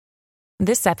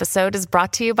This episode is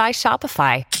brought to you by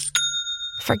Shopify.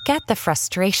 Forget the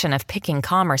frustration of picking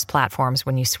commerce platforms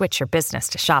when you switch your business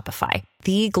to Shopify,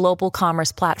 the global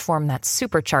commerce platform that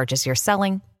supercharges your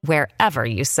selling wherever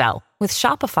you sell. With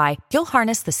Shopify, you'll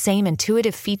harness the same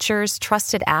intuitive features,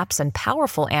 trusted apps, and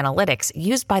powerful analytics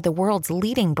used by the world's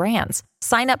leading brands.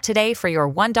 Sign up today for your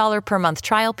 $1 per month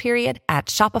trial period at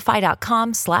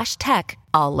shopify.com/tech,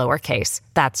 all lowercase.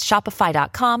 That's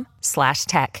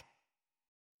shopify.com/tech.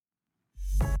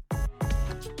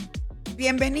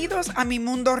 Bienvenidos a Mi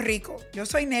Mundo Rico. Yo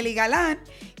soy Nelly Galán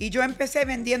y yo empecé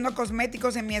vendiendo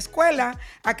cosméticos en mi escuela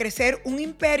a crecer un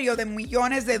imperio de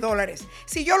millones de dólares.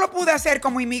 Si yo lo pude hacer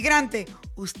como inmigrante,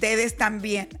 ustedes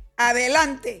también.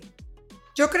 ¡Adelante!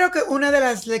 Yo creo que una de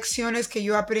las lecciones que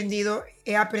yo he aprendido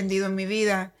en mi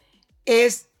vida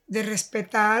es de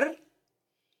respetar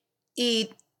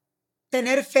y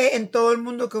tener fe en todo el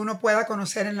mundo que uno pueda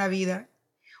conocer en la vida.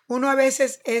 Uno a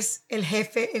veces es el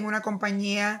jefe en una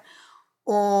compañía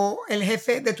o el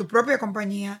jefe de tu propia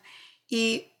compañía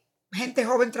y gente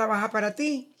joven trabaja para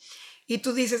ti y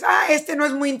tú dices, este no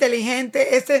es muy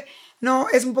inteligente, este no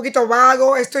es un poquito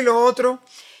vago, esto y lo otro,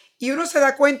 y uno se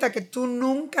da cuenta que tú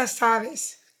nunca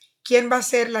sabes quién va a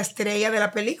ser la estrella de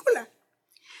la película,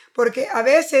 porque a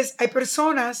veces hay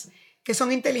personas que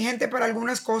son inteligentes para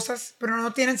algunas cosas pero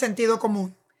no tienen sentido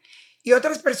común, y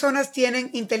otras personas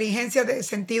tienen inteligencia de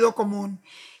sentido común,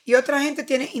 y otra gente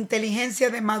tiene inteligencia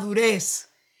de madurez.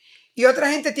 Y otra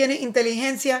gente tiene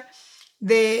inteligencia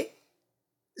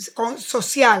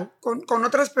social con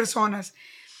otras personas.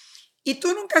 Y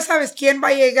tú nunca sabes quién va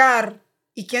a llegar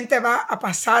y quién te va a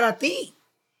pasar a ti.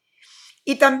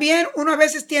 Y también uno a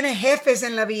veces tiene jefes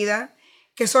en la vida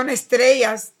que son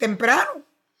estrellas temprano.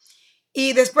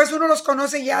 Y después uno los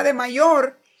conoce ya de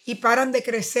mayor y paran de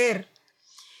crecer.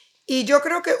 Y yo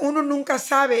creo que uno nunca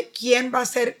sabe quién va a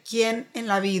ser quién en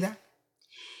la vida.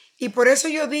 Y por eso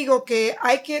yo digo que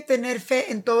hay que tener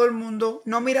fe en todo el mundo,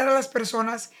 no mirar a las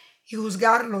personas y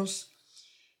juzgarlos.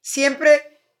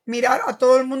 Siempre mirar a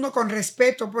todo el mundo con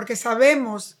respeto, porque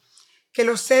sabemos que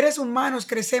los seres humanos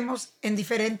crecemos en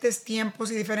diferentes tiempos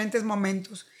y diferentes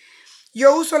momentos.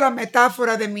 Yo uso la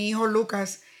metáfora de mi hijo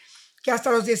Lucas, que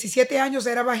hasta los 17 años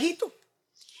era bajito.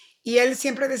 Y él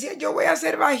siempre decía, yo voy a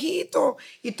ser bajito.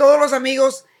 Y todos los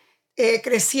amigos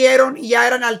crecieron y ya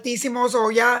eran altísimos o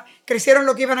ya crecieron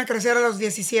lo que iban a crecer a los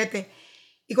 17.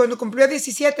 Y cuando cumplió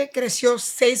 17, creció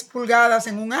 6 pulgadas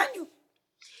en un año.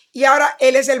 Y ahora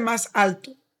él es el más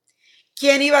alto.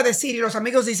 ¿Quién iba a decir? Y los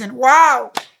amigos dicen, wow,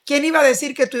 ¿quién iba a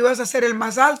decir que tú ibas a ser el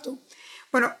más alto?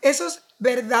 Bueno, eso es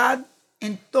verdad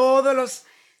en todas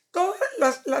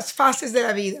las fases de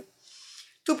la vida.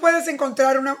 Tú puedes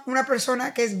encontrar una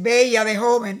persona que es bella de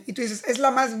joven y tú dices, es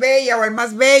la más bella o el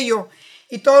más bello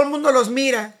y todo el mundo los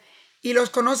mira y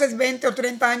los conoces 20 o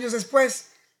 30 años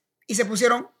después y se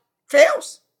pusieron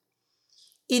feos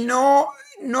y no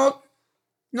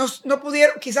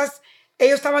pudieron, quizás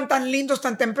ellos estaban tan lindos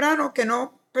tan temprano que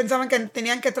no pensaban que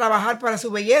tenían que trabajar para su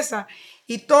belleza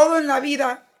y todo en la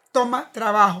vida toma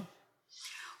trabajo.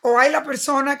 O hay la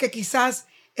persona que quizás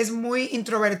es muy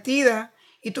introvertida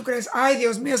y tú crees, ay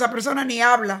Dios mío, esa persona ni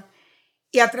habla.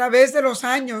 Y a través de los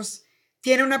años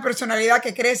tiene una personalidad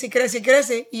que crece y crece y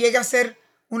crece y llega a ser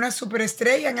una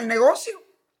superestrella en el negocio.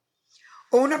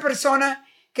 O una persona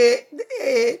que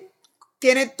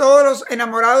tiene todos los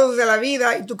enamorados de la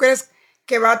vida y tú crees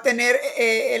que va a tener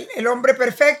el hombre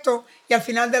perfecto y al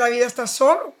final de la vida está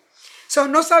solo.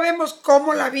 No sabemos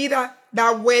cómo la vida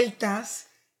da vueltas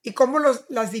y cómo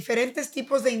los diferentes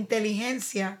tipos de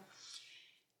inteligencia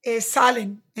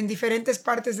salen en diferentes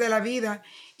partes de la vida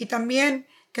y también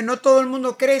que no todo el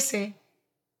mundo crece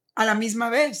a la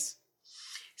misma vez.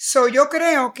 Yo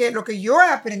creo que lo que yo he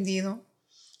aprendido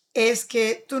es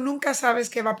que tú nunca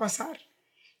sabes qué va a pasar.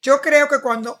 Yo creo que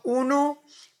cuando uno,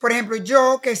 por ejemplo,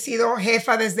 yo que he sido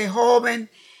jefa desde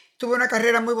joven, tuve una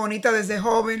carrera muy bonita desde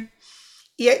joven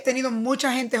y he tenido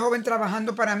mucha gente joven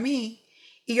trabajando para mí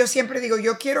y yo siempre digo,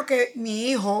 yo quiero que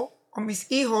mi hijo o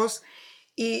mis hijos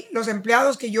y los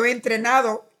empleados que yo he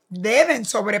entrenado deben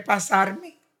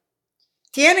sobrepasarme.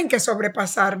 Tienen que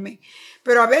sobrepasarme.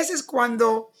 Pero a veces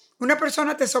cuando una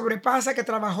persona te sobrepasa que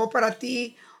trabajó para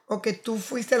ti o que tú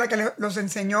fuiste la que los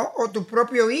enseñó o tu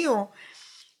propio hijo,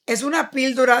 es una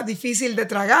píldora difícil de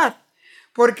tragar.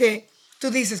 Porque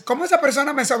tú dices, ¿cómo esa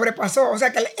persona me sobrepasó? O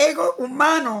sea que el ego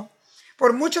humano,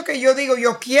 por mucho que yo digo,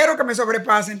 yo quiero que me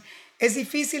sobrepasen, es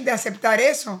difícil de aceptar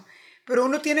eso. Pero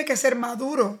uno tiene que ser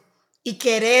maduro y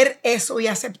querer eso y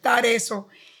aceptar eso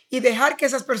y dejar que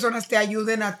esas personas te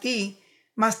ayuden a ti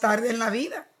más tarde en la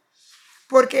vida.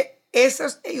 Porque eso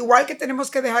es igual que tenemos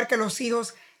que dejar que los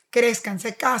hijos crezcan,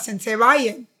 se casen, se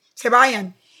vayan, se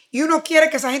vayan. Y uno quiere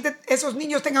que esa gente, esos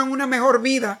niños tengan una mejor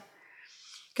vida,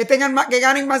 que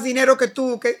ganen más dinero que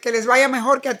tú, que les vaya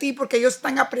mejor que a ti, porque ellos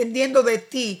están aprendiendo de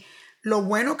ti lo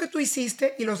bueno que tú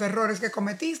hiciste y los errores que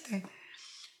cometiste.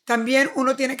 También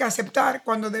uno tiene que aceptar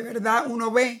cuando de verdad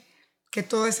uno ve que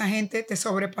toda esa gente te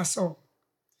sobrepasó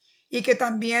y que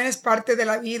también es parte de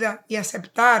la vida, y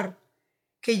aceptar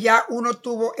que ya uno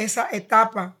tuvo esa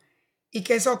etapa y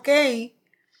que es ok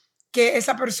que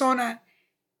esa persona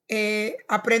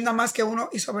aprenda más que uno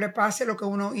y sobrepase lo que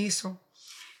uno hizo.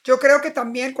 Yo creo que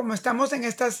también, como estamos en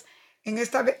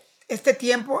este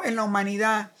tiempo en la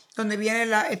humanidad, donde viene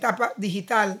la etapa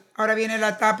digital, ahora viene la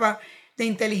etapa de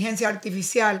inteligencia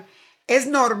artificial, es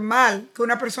normal que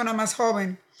una persona más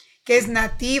joven, que es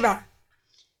nativa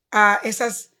a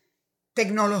esas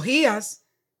tecnologías,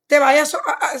 te vaya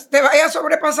a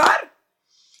sobrepasar.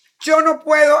 Yo no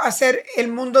puedo hacer el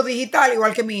mundo digital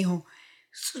igual que mi hijo.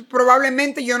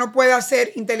 Probablemente yo no pueda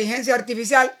hacer inteligencia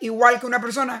artificial igual que una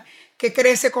persona que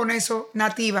crece con eso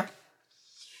nativa.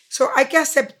 Hay que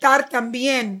aceptar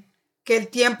también que el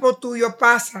tiempo tuyo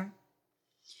pasa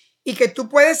y que tú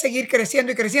puedes seguir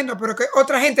creciendo y creciendo, pero que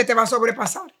otra gente te va a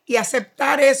sobrepasar. Y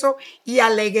aceptar eso y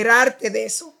alegrarte de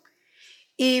eso.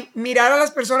 Y mirar a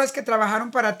las personas que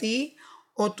trabajaron para ti,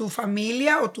 o tu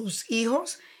familia, o tus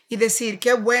hijos, y decir,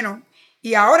 qué bueno.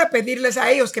 Y ahora pedirles a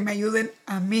ellos que me ayuden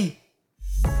a mí.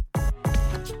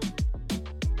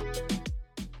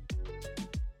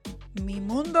 Mi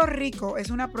Mundo Rico es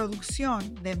una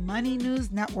producción de Money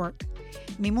News Network.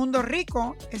 Mi Mundo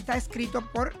Rico está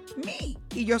escrito por mí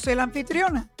y yo soy la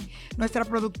anfitriona. Nuestra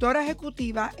productora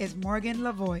ejecutiva es Morgan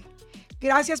Lavoy.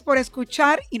 Gracias por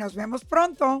escuchar y nos vemos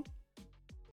pronto.